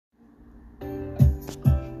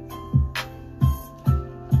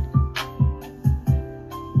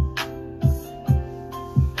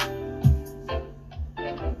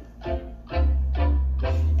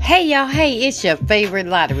Hey y'all, hey, it's your favorite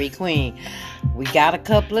lottery queen. We got a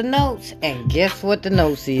couple of notes, and guess what the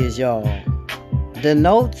notes is, y'all? The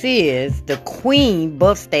notes is the queen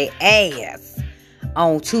bust their ass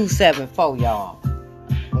on 274, y'all.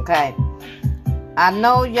 Okay? I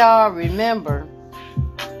know y'all remember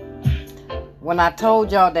when I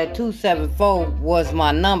told y'all that 274 was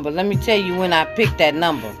my number. Let me tell you when I picked that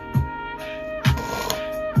number.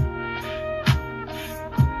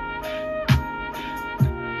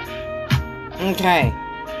 Okay.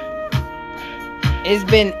 It's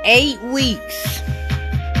been 8 weeks.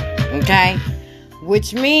 Okay.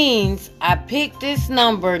 Which means I picked this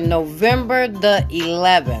number November the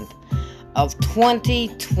 11th of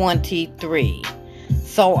 2023.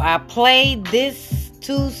 So I played this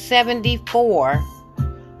 274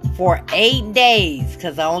 for 8 days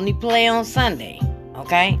because I only play on Sunday.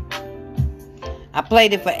 Okay. I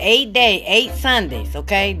played it for 8 days, 8 Sundays.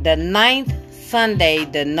 Okay. The 9th Sunday,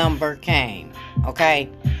 the number came. Okay,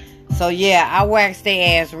 so yeah, I waxed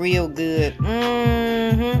their ass real good.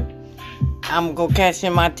 I'm gonna cash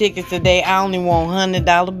in my tickets today. I only want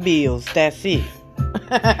 $100 bills. That's it.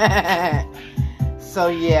 So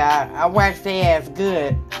yeah, I waxed their ass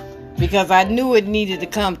good because I knew it needed to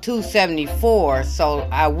come 274. So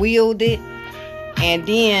I wheeled it, and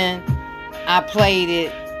then I played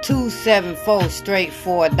it 274 straight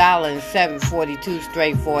for $1 and 742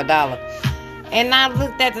 straight for $1. And I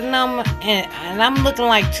looked at the number, and I'm looking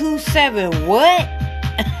like 27. What?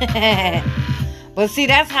 But see,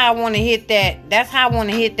 that's how I want to hit that. That's how I want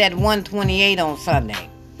to hit that 128 on Sunday.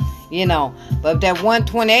 You know. But if that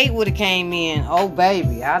 128 would have came in, oh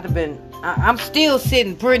baby, I'd have been. I'm still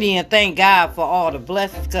sitting pretty, and thank God for all the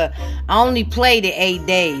blessings. Cause I only played it 8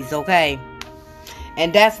 days, okay.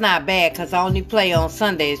 And that's not bad, cause I only play on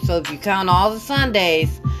Sundays. So if you count all the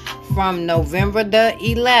Sundays from November the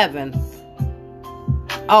 11th.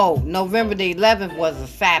 Oh, November the 11th was a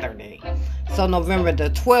Saturday. So November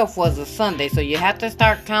the 12th was a Sunday. So you have to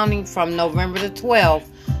start counting from November the 12th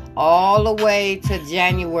all the way to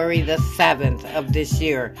January the 7th of this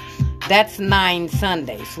year. That's 9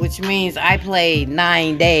 Sundays, which means I played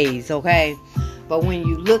 9 days, okay? But when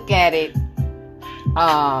you look at it,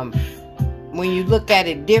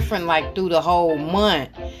 different, like through the whole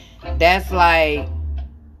month, that's like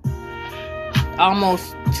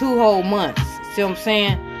almost 2 whole months. See what I'm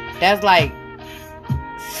saying? That's like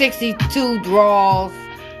 62 draws.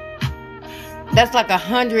 That's like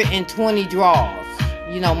 120 draws.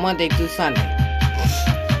 You know, Monday through Sunday.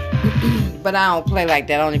 But I don't play like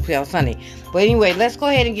that. I only play on Sunday. But anyway, let's go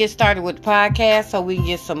ahead and get started with the podcast so we can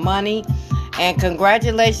get some money. And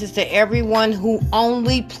congratulations to everyone who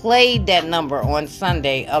only played that number on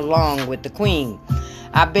Sunday along with the Queen.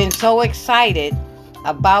 I've been so excited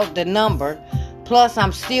about the number. Plus,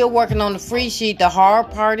 I'm still working on the free sheet. The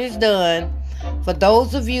hard part is done. For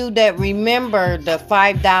those of you that remember the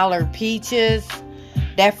 $5 peaches,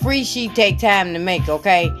 that free sheet take time to make,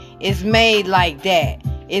 okay? It's made like that.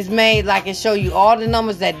 It's made like it show you all the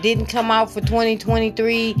numbers that didn't come out for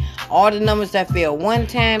 2023, all the numbers that fell 1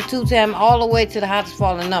 time, 2 times, all the way to the hottest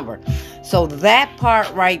falling number. So that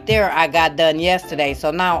part right there I got done yesterday.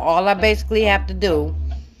 So now all I basically have to do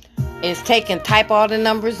is take and type all the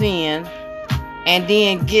numbers in, and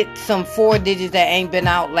then get some 4 digits that ain't been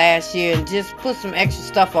out last year and just put some extra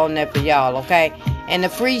stuff on there for y'all, okay? And the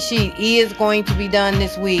free sheet is going to be done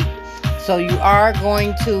this week. So you are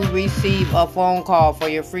going to receive a phone call for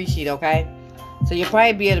your free sheet, okay? So you'll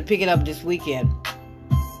probably be able to pick it up this weekend.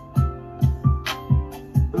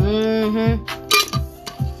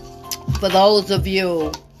 For those of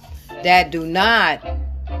you that do not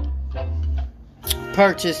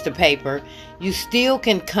purchase the paper, you still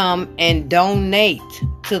can come and donate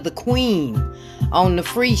to the Queen on the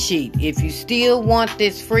free sheet. If you still want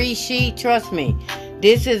this free sheet, trust me,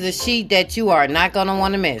 this is a sheet that you are not going to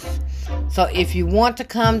want to miss. So if you want to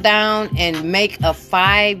come down and make a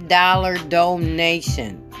 $5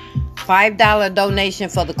 donation, $5 donation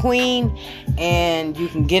for the Queen, and you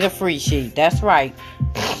can get a free sheet. That's right.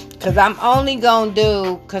 Because I'm only going to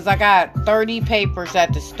do, because I got 30 papers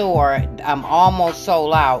at the store. I'm almost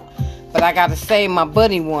sold out. But I got to save my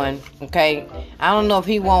buddy one, okay? I don't know if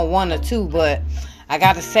he want 1 or 2, but I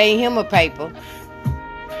got to save him a paper.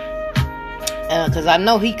 Because I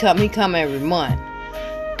know he come every month.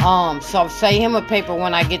 So I'll save him a paper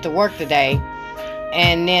when I get to work today.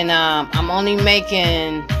 And then I'm only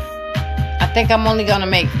making, I think I'm only going to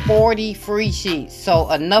make 40 free sheets.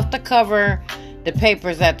 So enough to cover the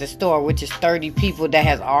papers at the store, which is 30 people that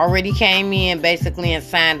has already came in basically and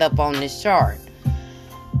signed up on this chart.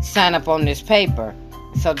 Sign up on this paper.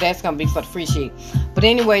 So that's going to be for the free sheet. But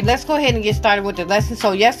anyway, let's go ahead and get started with the lesson.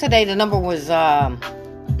 So yesterday the number was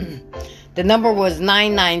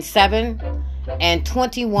 997 and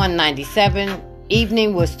 2197.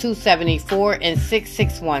 Evening was 274 and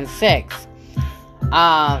 6616.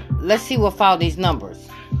 Let's see what follow these numbers.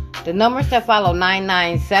 The numbers that follow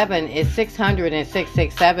 997 is 600 and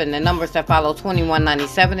 667. The numbers that follow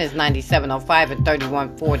 2197 is 9705 and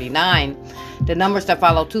 3149. The numbers that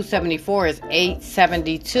follow 274 is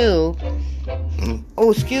 872.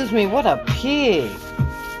 Oh, excuse me, what a pig.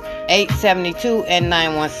 872 and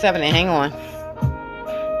 917. And hang on.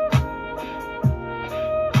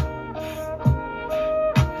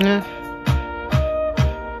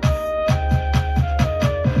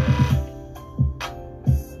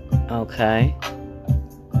 Okay.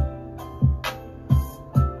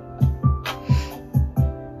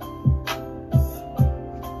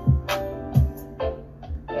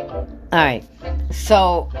 All right.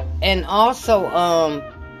 So, and also,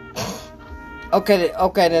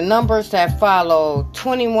 okay, the numbers that follow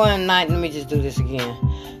let me just do this again.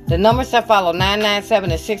 The numbers that follow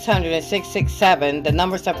 997 is 600 and 667. The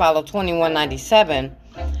numbers that follow 2197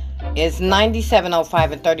 is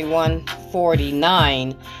 9705 and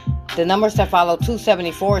 3149. The numbers that follow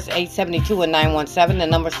 274 is 872 and 917. The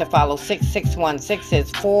numbers that follow 6616 is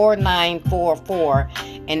 4944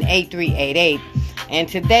 and 8388. And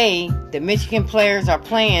today, the Michigan players are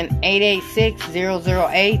playing 886,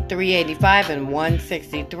 008, 385, and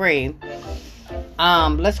 163.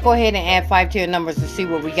 Let's go ahead and add 5 to your numbers to see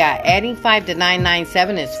what we got. Adding 5 to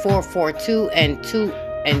 997 is 442 and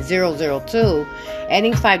 002.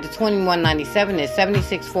 Adding 5 to 2197 is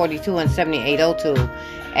 7642 and 7802.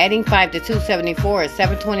 Adding 5 to 274 is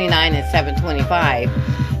 729 and 725.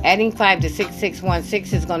 Adding 5 to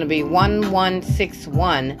 6616 is going to be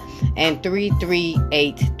 1161 and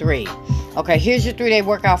 3383. Okay, here's your 3-day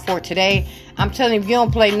workout for today. I'm telling you, if you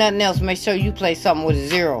don't play nothing else, make sure you play something with a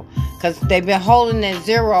 0. Because they've been holding that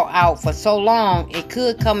 0 out for so long, it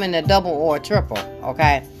could come in a double or a triple.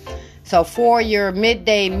 Okay? So for your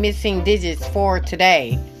midday missing digits for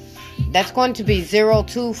today, that's going to be 0,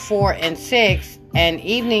 2, 4, and 6. And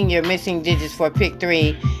evening, your missing digits for pick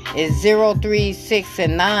 3 is 0, 3, 6,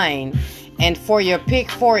 and 9. And for your pick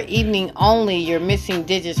 4 evening only, your missing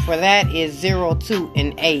digits for that is 0, 2,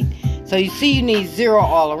 and 8. So you see you need 0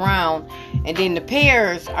 all around. And then the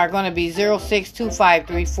pairs are going to be 0, 6, 2, 5,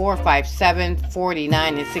 3, 4, 5, 7,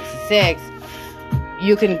 49, and 66.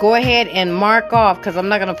 You can go ahead and mark off, because I'm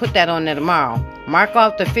not going to put that on there tomorrow. Mark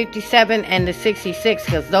off the 57 and the 66,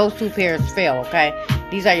 because those 2 pairs fail, okay?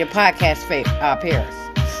 These are your podcast pairs.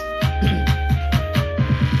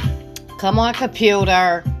 Come on,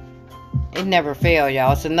 computer. It never fail,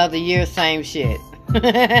 y'all. It's another year, same shit.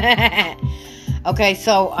 Okay,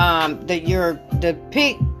 so the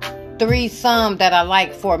pick 3 sum that I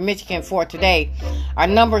like for Michigan for today are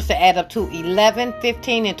numbers that add up to 11,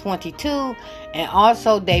 15, and 22. And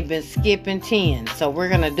also, they've been skipping 10. So we're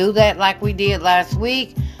going to do that like we did last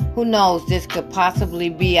week. Who knows, this could possibly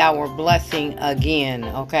be our blessing again,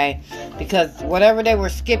 okay? Because whatever they were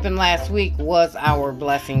skipping last week was our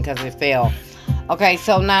blessing because it failed. Okay,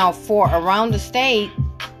 so now for around the state,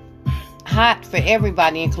 hot for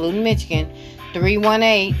everybody, including Michigan,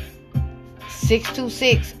 318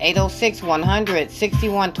 626 806 100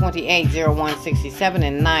 6128 0167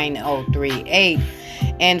 and 9038.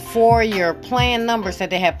 And for your plan numbers that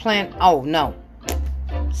they have planned, oh no,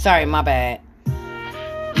 sorry, my bad.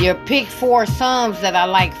 Your pick 4 sums that I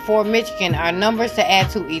like for Michigan are numbers to add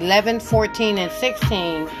to 11, 14, and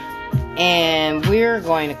 16. And we're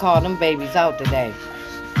going to call them babies out today.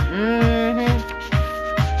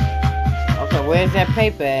 Okay, where's that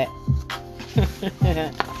paper at?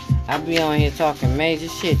 I'll be on here talking major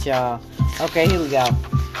shit, y'all. Okay, here we go.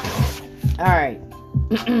 Alright.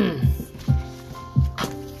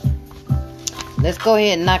 Let's go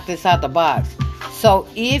ahead and knock this out the box. So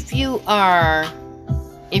if you're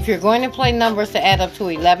going to play numbers to add up to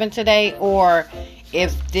 11 today, or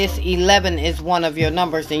if this 11 is one of your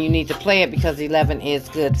numbers, then you need to play it because 11 is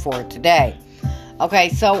good for today. Okay,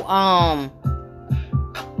 so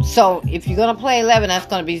if you're going to play 11, that's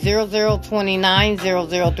going to be 0029,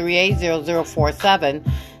 0038, 0047,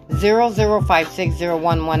 0056,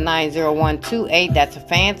 0119, 0128, that's a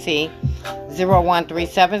fancy,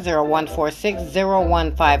 0137, 0146,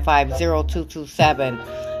 0155, 0227,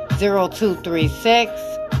 0236,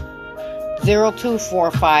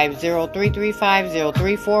 0245, 0335,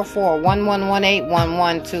 0344, 1118,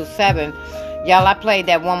 1127. Y'all, I played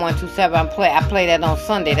that 1127. I played that on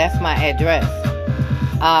Sunday. That's my address.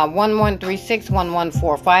 1136,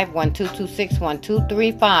 1145, 1226,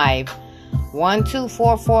 1235,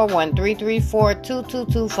 1244, 1334,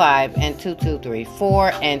 2225, and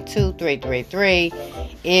 2234, and 2333.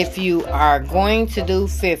 If you are going to do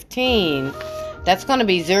 15, that's going to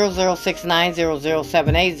be 0069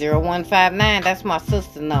 0078 0159. That's my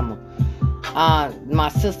sister number. My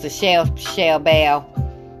sister Shell Bell.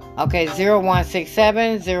 Okay,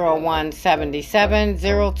 0167 0177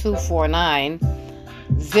 0249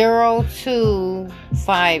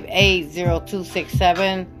 0258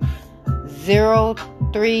 0267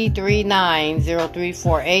 0339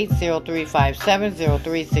 0348 0357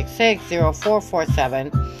 0366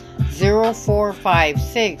 0447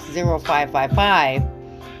 0456 0555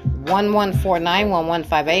 1149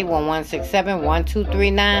 1158 1167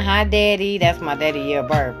 1239. Hi, Daddy. That's my daddy year of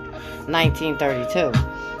birth, 1932.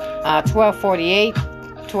 1248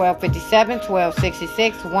 1257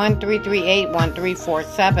 1266 1338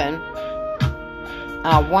 1347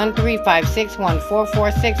 1356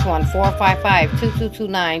 1446 1455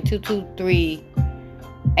 2229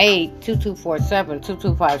 2238 2247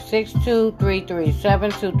 2256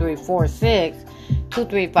 2337 2346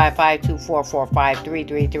 2355 2445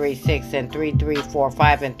 3336 and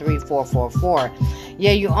 3345 and 3444.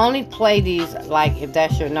 Yeah, you only play these like if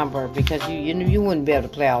that's your number, because you wouldn't be able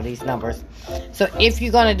to play all these numbers. So if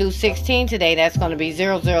you're going to do 16 today, that's going to be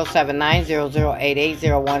 0079 0088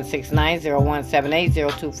 0169 0178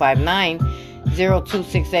 0259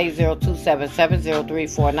 0268 0277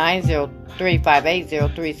 0349 0358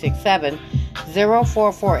 0367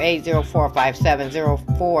 0448 0457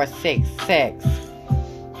 0466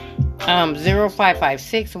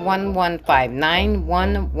 0556 1159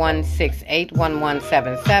 1168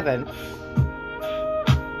 1177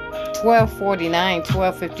 1249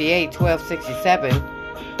 1258 1267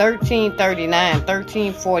 1339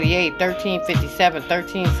 1348 1357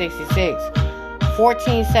 1366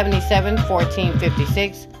 1477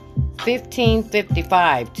 1456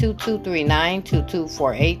 1555 2239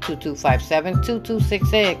 2248 2257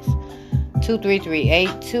 2266 2338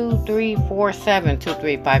 2347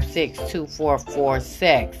 2356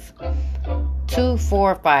 2446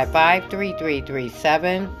 2455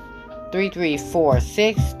 3337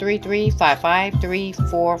 3346 3355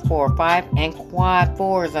 3445 and quad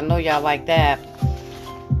fours. I know y'all like that.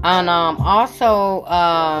 And also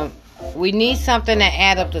we need something to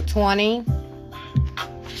add up to 20.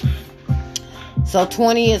 So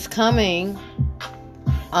 20 is coming.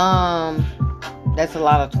 That's a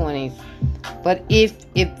lot of 20s. But if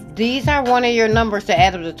these are one of your numbers to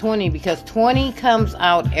add up to 20, because 20 comes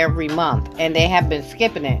out every month and they have been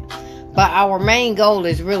skipping it. But our main goal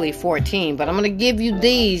is really 14. But I'm going to give you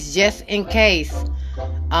these just in case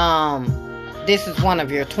this is one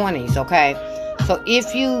of your 20s, okay? So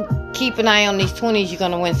if you keep an eye on these 20s, you're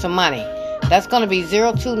going to win some money. That's going to be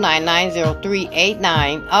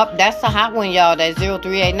 02990389. Up, that's the hot one, y'all. That's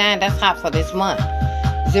 0389. That's hot for this month.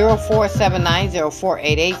 0479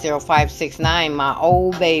 0488 0569, my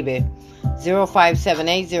old baby.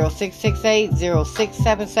 0578 0668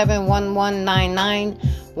 0677 1199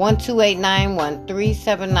 1289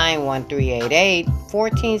 1379 1388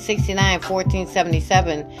 1469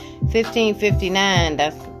 1477 1559.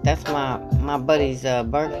 That's my buddy's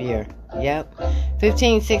birth year. Yep.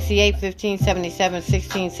 1568 1577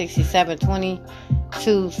 1667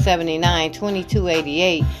 2279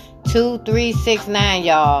 2288 2369,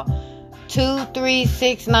 y'all.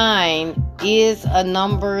 2369 is a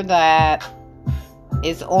number that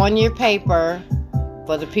is on your paper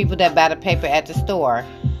for the people that buy the paper at the store.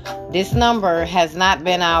 This number has not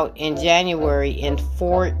been out in January in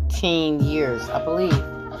 14 years, I believe. Is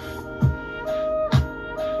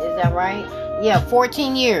that right? Yeah,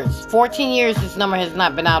 14 years. 14 years this number has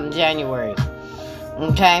not been out in January.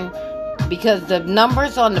 Okay? Because the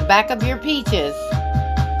numbers on the back of your peaches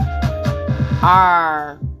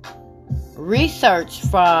are research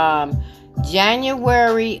from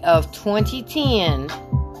January of 2010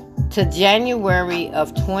 to January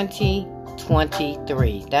of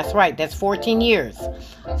 2023. That's right. That's 14 years.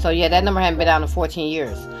 So yeah, that number hasn't been out in 14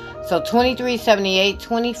 years. So 2378,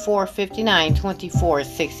 2459,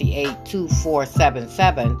 2468,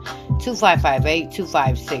 2477, 2558,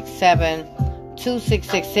 2567,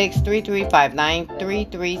 2666, 3359,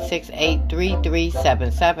 3368,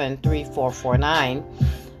 3377, 3449,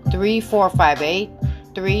 3458,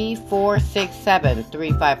 3467,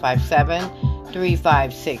 3557,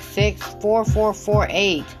 3566,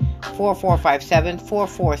 4448, 4457,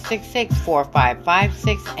 4466,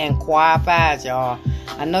 4556, and quad fives, y'all.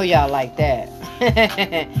 I know y'all like that.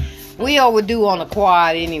 We overdue on the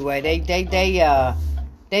quad anyway. They've been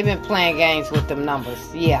playing games with them numbers.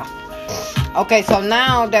 Yeah. Okay, so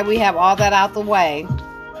now that we have all that out the way,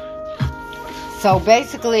 So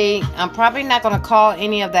basically, I'm probably not going to call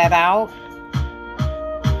any of that out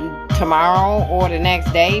tomorrow or the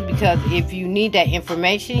next day, because if you need that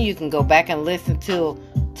information, you can go back and listen to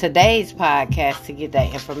today's podcast to get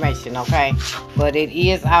that information, okay? But it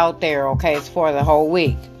is out there, okay? It's for the whole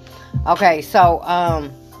week. Okay, so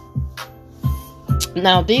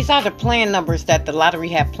now these are the plan numbers that the lottery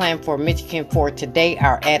have planned for Michigan for today.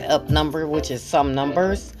 Our add up number, which is some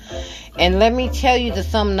numbers. And let me tell you the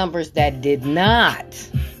sum numbers that did not.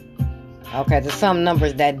 Okay, the sum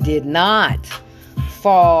numbers that did not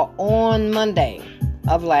fall on Monday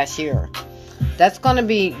of last year. That's going to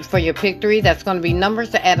be, for your pick 3, that's going to be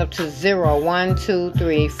numbers that add up to 0, 1, 2,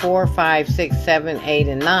 3, 4, 5, 6, 7, 8,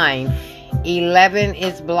 and 9. 11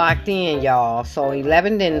 is blocked in, y'all. So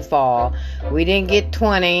 11 didn't fall. We didn't get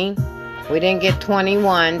 20. We didn't get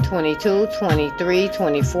 21, 22, 23,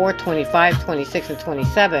 24, 25, 26, and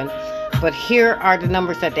 27. But here are the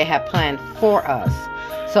numbers that they have planned for us.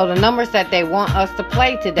 So the numbers that they want us to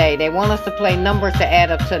play today, they want us to play numbers to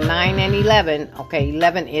add up to 9 and 11. Okay,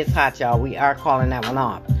 11 is hot, y'all. We are calling that one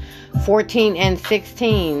off. 14 and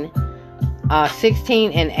 16.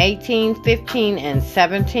 16 and 18. 15 and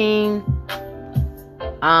 17.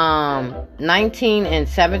 19 and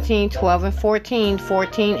 17. 12 and 14.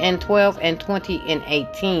 14 and 12. And 20 and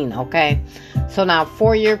 18. Okay. So now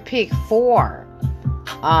for your pick 4.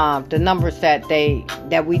 The numbers that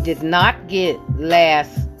we did not get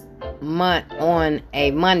last month on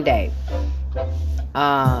a Monday. It's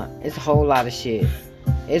a whole lot of shit.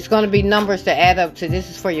 It's going to be numbers to add up to, this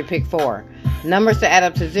is for your pick 4. Numbers to add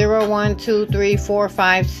up to 0, 1, 2, 3, 4,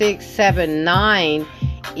 5, 6, 7, 9,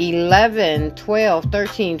 11, 12,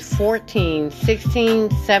 13, 14,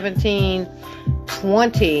 16, 17,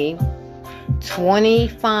 20,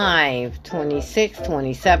 25, 26,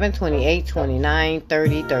 27, 28, 29,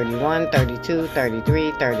 30, 31, 32,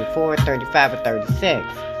 33, 34, 35, and 36.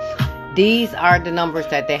 These are the numbers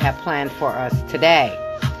that they have planned for us today.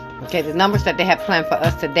 Okay, the numbers that they have planned for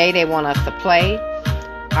us today, they want us to play.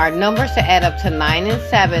 Our numbers to add up to 9 and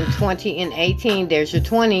 7, 20 and 18, there's your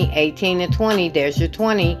 20, 18 and 20, there's your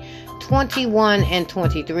 20, 21 and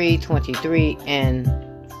 23, 23 and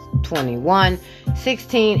 21,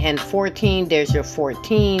 16 and 14, there's your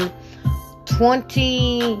 14,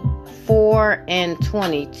 24 and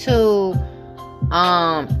 22,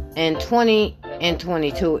 and 20 and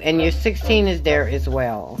 22, and your 16 is there as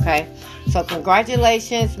well. Okay, so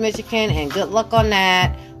congratulations, Michigan, and good luck on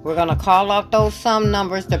that. We're gonna call out those sum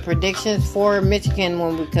numbers, the predictions for Michigan,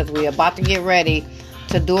 because we're about to get ready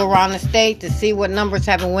to do around the state to see what numbers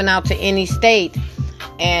haven't went out to any state,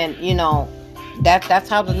 and you know that's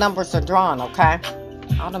how the numbers are drawn. Okay,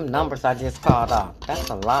 all them numbers I just called out, that's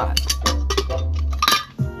a lot.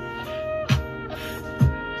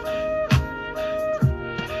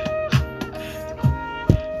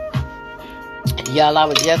 Y'all, I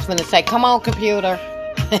was just gonna say, come on, computer.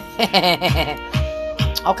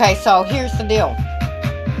 Okay, so here's the deal.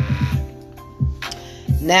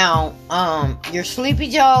 Now, your Sleepy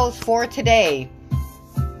Joes for today,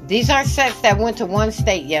 these are sets that went to one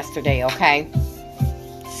state yesterday, okay?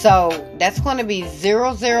 So, that's going to be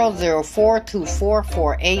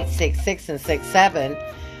 0004244866 and 67.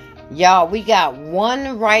 Y'all, we got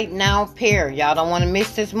one right now pair. Y'all don't want to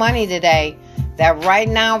miss this money today. That right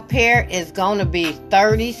now pair is going to be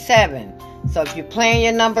 37. So if you're playing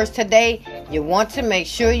your numbers today, you want to make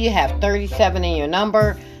sure you have 37 in your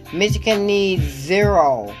number. Michigan needs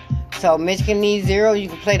 0. So Michigan needs 0. You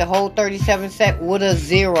can play the whole 37 set with a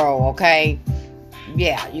 0, okay?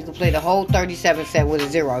 Yeah, you can play the whole 37 set with a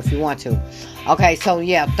 0 if you want to. Okay, so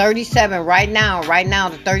yeah, 37 right now. Right now,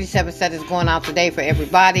 the 37 set is going out today for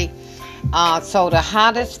everybody. So the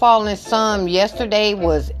hottest falling sum yesterday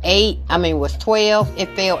was 12. It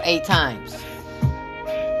fell 8 times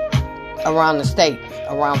around the state,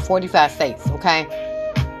 around 45 states, okay?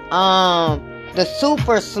 The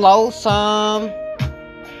super slow sum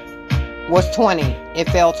was 20. It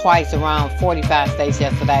fell twice around 45 states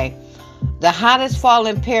yesterday. The hottest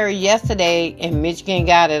falling pair yesterday, and Michigan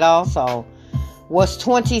got it also, was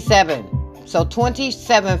 27. So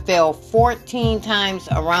 27 fell 14 times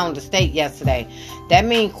around the state yesterday. That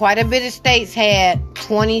means quite a bit of states had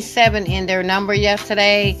 27 in their number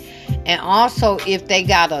yesterday. And also, if they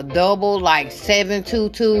got a double like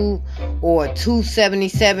 722 or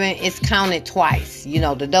 277, it's counted twice. You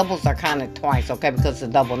know, the doubles are counted twice, okay, because it's a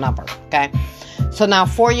double number, okay? So now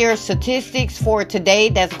for your statistics for today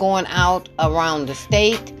that's going out around the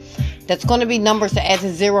state, that's going to be numbers to add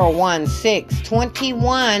to 0, 1, 6,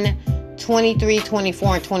 21, 23,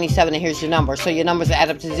 24, and 27, and here's your number. So your numbers that add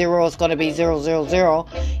up to 0 is going to be 0, 0, 0.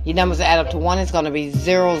 Your numbers that add up to 1 is going to be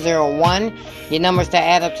 0, 0, 1. Your numbers that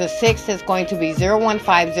add up to 6 is going to be 0, 1,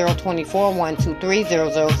 5, 0, 24, 1, 2, 3,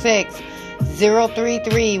 0, 0, 6, 0, 3,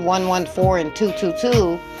 3, 1, 1, 4, and 2, 2,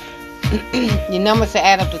 2. Your numbers that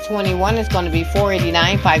add up to 21 is going to be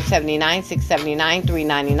 489, 579, 679,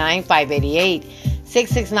 399, 588,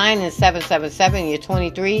 669, and 777. You're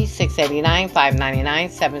 23, 689, 599,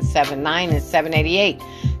 779, and 788.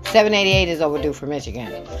 788 is overdue for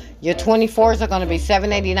Michigan. Your 24s are going to be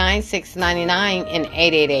 789, 699, and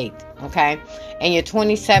 888. Okay? And your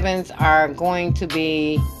 27s are going to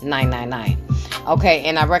be 999. Okay,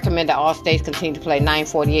 and I recommend that all states continue to play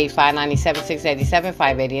 948, 597, 687,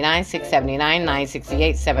 589, 679,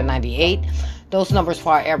 968, 798. Those numbers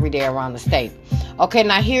fall every day around the state. Okay,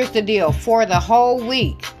 now here's the deal. For the whole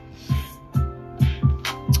week,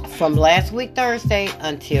 from last week Thursday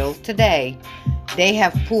until today, they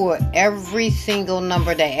have pulled every single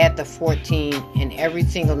number that add to 14 and every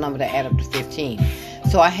single number that add up to 15.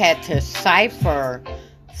 So I had to cipher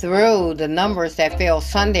through the numbers that fell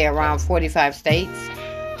Sunday around 45 states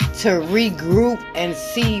to regroup and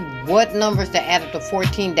see what numbers that add up to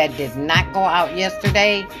 14 that did not go out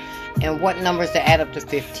yesterday and what numbers that add up to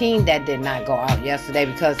 15 that did not go out yesterday,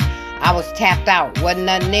 because I was tapped out. Wasn't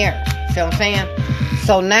nothing there. See what I'm saying?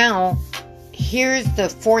 So now, here's the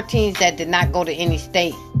 14s that did not go to any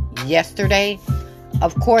state yesterday.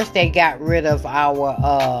 Of course, they got rid of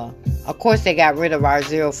our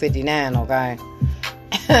 059, okay?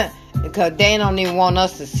 Because they don't even want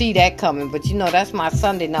us to see that coming. But you know, that's my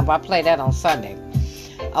Sunday number. I play that on Sunday.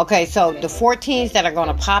 Okay, so the 14s that are going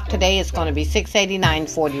to pop today is going to be 689,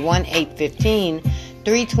 41, 815,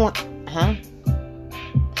 320,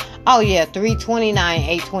 329,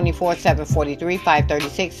 824, 743,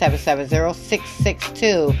 536, 770,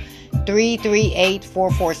 662, 338,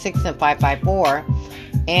 446, and 554.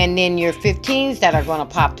 And then your 15s that are going to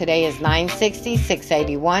pop today is 960,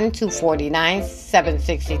 681, 249,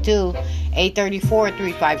 762, 834,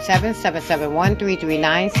 357, 771,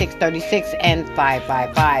 339, 636, and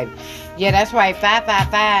 555. Yeah, that's right.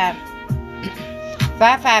 555.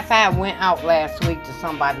 555 went out last week to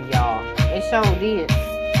somebody, y'all. It sure did.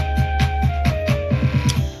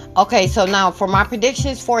 Okay, so now for my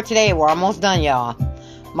predictions for today, we're almost done, y'all.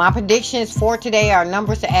 My predictions for today are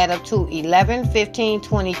numbers to add up to 11, 15,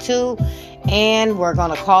 22, and we're going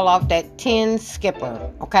to call off that 10 skipper,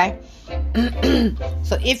 okay?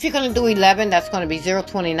 So if you're going to do 11, that's going to be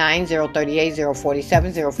 029, 038,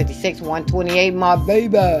 047, 056, 128, my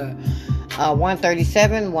baby.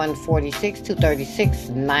 137, 146, 236,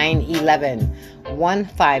 911,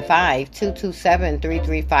 155, 227,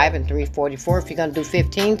 335, and 344. If you're going to do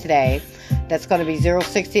 15 today, that's going to be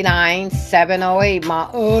 069, 708, my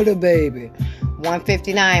other baby.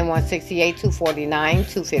 159, 168, 249,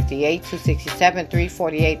 258, 267,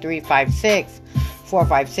 348, 356,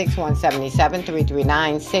 456, 177,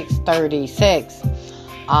 339, 636,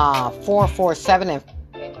 447, and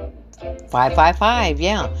 555,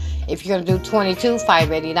 yeah. If you're going to do 22,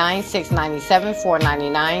 589, 697,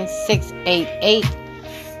 499, 688,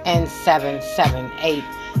 and 778.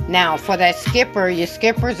 Now, for that skipper, your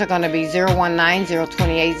skippers are going to be 019,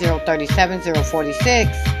 028, 037,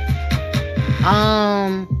 046,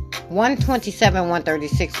 127,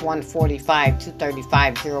 136, 145,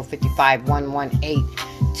 235, 055, 118,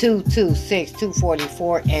 226,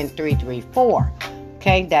 244, and 334.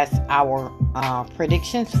 Okay, that's our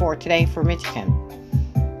predictions for today for Michigan.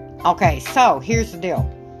 Okay, so here's the deal.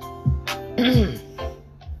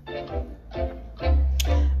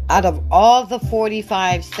 Out of all the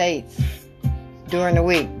 45 states during the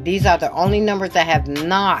week, these are the only numbers that have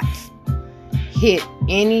not hit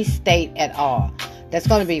any state at all. That's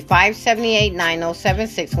going to be 578, 907,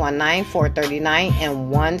 619, 439,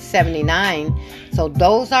 and 179. So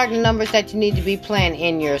those are the numbers that you need to be playing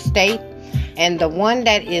in your state. And the one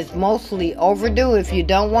that is mostly overdue, if you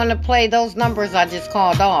don't want to play those numbers I just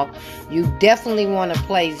called off, you definitely want to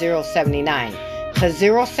play 079. Because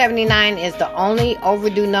 079 is the only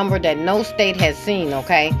overdue number that no state has seen,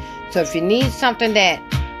 okay? So if you need something that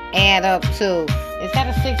add up to, is that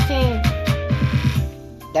a 16?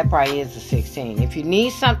 That probably is a 16. If you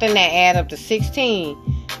need something that add up to 16,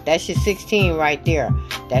 that's your 16 right there.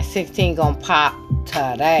 That 16 gonna pop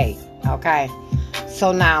today, okay?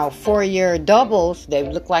 So now for your doubles, they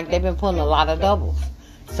look like they've been pulling a lot of doubles.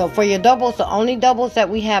 So for your doubles, the only doubles that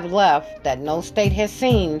we have left that no state has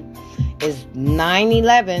seen is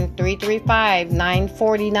 911, 335,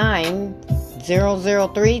 949,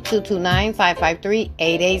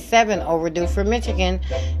 003-229-553-887. Overdue for Michigan,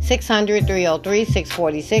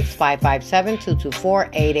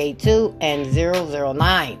 600-303-646-557-224-882 and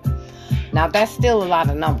 009. Now, that's still a lot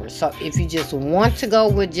of numbers. So if you just want to go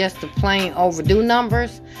with just the plain overdue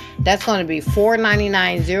numbers, that's going to be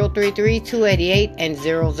 499, 033, 288, and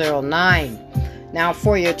 009. Now,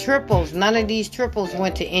 for your triples, none of these triples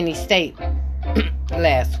went to any state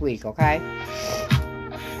last week, okay?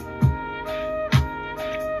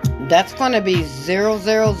 That's going to be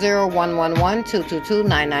 00111, 222,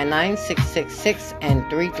 999, 666, and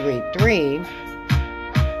 333.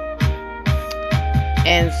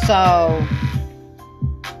 And so,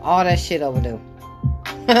 all that shit overdue.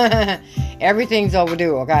 Everything's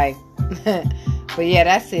overdue, okay? But yeah,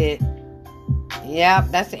 that's it. Yeah,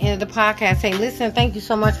 that's the end of the podcast. Hey, listen, thank you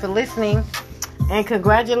so much for listening. And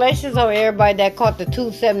congratulations on everybody that caught the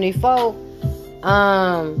 274.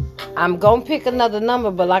 I'm going to pick another number,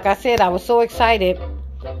 but like I said, I was so excited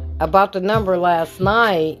about the number last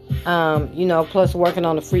night, plus working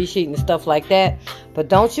on the free sheet and stuff like that. But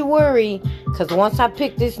don't you worry, because once I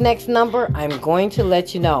pick this next number, I'm going to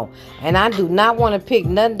let you know. And I do not want to pick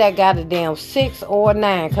nothing that got a damn 6 or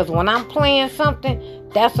 9, because when I'm playing something,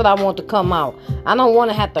 that's what I want to come out. I don't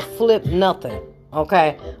want to have to flip nothing,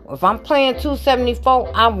 okay? If I'm playing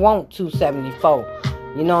 274, I want 274.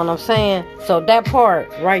 You know what I'm saying? So that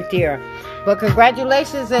part right there. But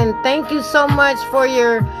congratulations and thank you so much for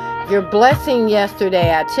your blessing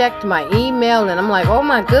yesterday. I checked my email and I'm like, oh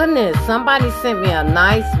my goodness, somebody sent me a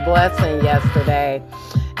nice blessing yesterday.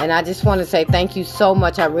 And I just want to say thank you so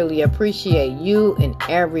much. I really appreciate you and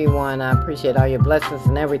everyone. I appreciate all your blessings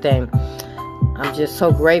and everything. I'm just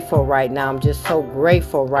so grateful right now. I'm just so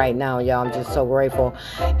grateful right now, y'all. I'm just so grateful.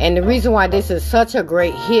 And the reason why this is such a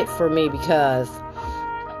great hit for me because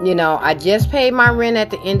I just paid my rent at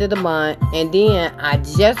the end of the month, and then I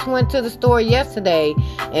just went to the store yesterday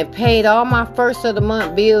and paid all my first of the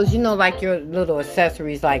month bills, like your little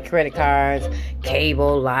accessories like credit cards,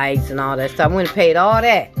 cable, lights, and all that stuff. I went and paid all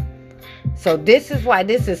that. So this is why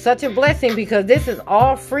this is such a blessing, because this is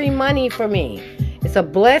all free money for me. It's a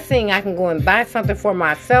blessing. I can go and buy something for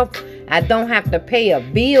myself. I don't have to pay a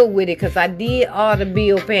bill with it because I did all the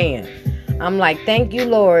bill paying. I'm like, thank you,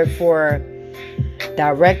 Lord, for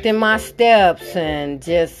directing my steps and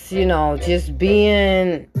just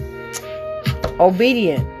being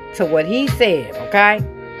obedient to what he said, okay?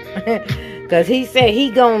 Because he said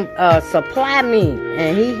he gonna supply me,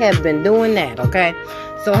 and he has been doing that, okay?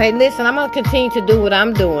 So, hey, listen, I'm gonna continue to do what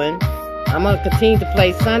I'm doing. I'm gonna continue to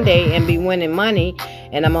play Sunday and be winning money,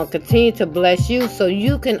 and I'm gonna continue to bless you so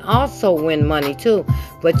you can also win money too.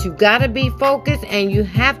 But you gotta be focused, and you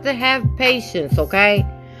have to have patience, okay?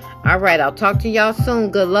 All right, I'll talk to y'all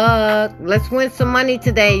soon. Good luck. Let's win some money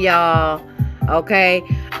today, y'all. Okay?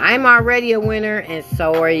 I'm already a winner, and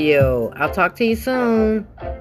so are you. I'll talk to you soon.